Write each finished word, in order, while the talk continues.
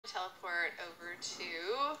teleport over to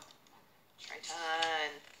Triton.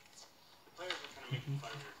 The players are kind of making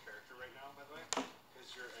fun of your character right now, by the way,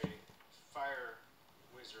 because you're a fire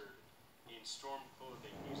wizard in storm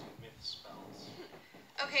clothing using myth spells.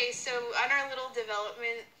 Okay, so on our little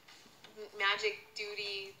development magic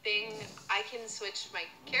duty thing, I can switch my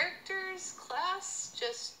character's class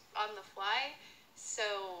just on the fly. So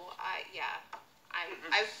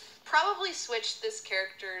I've probably switched this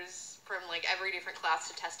character's from like every different class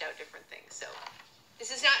to test out different things. So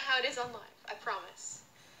this is not how it is on live, I promise.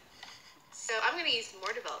 So I'm gonna use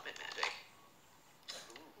more development magic.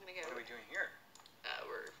 What are we doing here?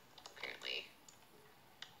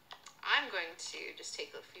 I'm going to just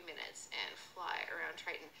take a few minutes and fly around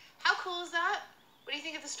Triton. How cool is that? What do you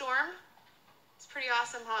think of the storm? It's pretty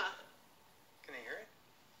awesome, huh? Can they hear it?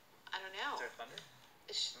 I don't know. Is there thunder?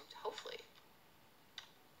 Hopefully.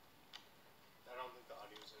 I don't think the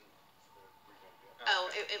audio's in for revamp yet.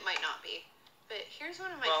 Oh, it might not be. But here's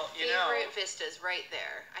one of my favorite vistas right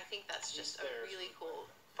there. I think that's just a really cool,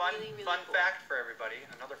 fun cool. fact for everybody.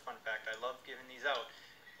 Another fun fact. I love giving these out.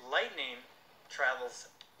 Lightning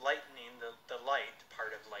travels. The light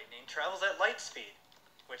part of lightning travels at light speed,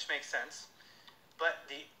 which makes sense. But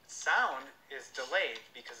the sound is delayed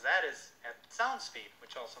because that is at sound speed,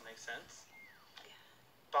 which also makes sense. Yeah.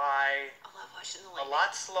 By I love watching the lightning. A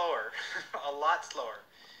lot slower, a lot slower.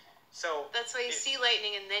 So that's why you see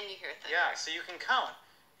lightning and then you hear thunder. Yeah, so you can count.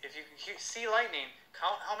 If you see lightning,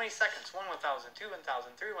 count how many seconds. 1 1000, 2 1000,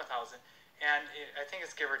 3 1000, and I think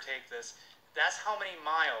it's give or take this. That's how many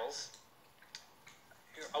miles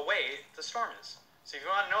away the storm is. So if you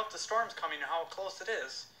want to know if the storm's coming and how close it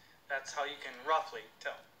is, that's how you can roughly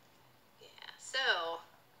tell. Yeah, so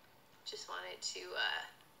just wanted to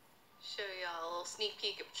show y'all a little sneak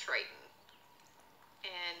peek of Triton.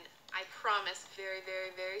 And I promise very,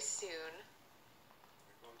 very, very soon.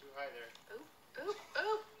 You're going too high there. Oop.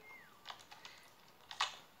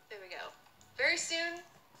 There we go. Very soon,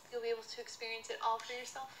 you'll be able to experience it all for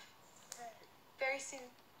yourself. Very soon.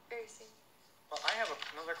 Very soon. Well, I have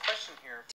another question here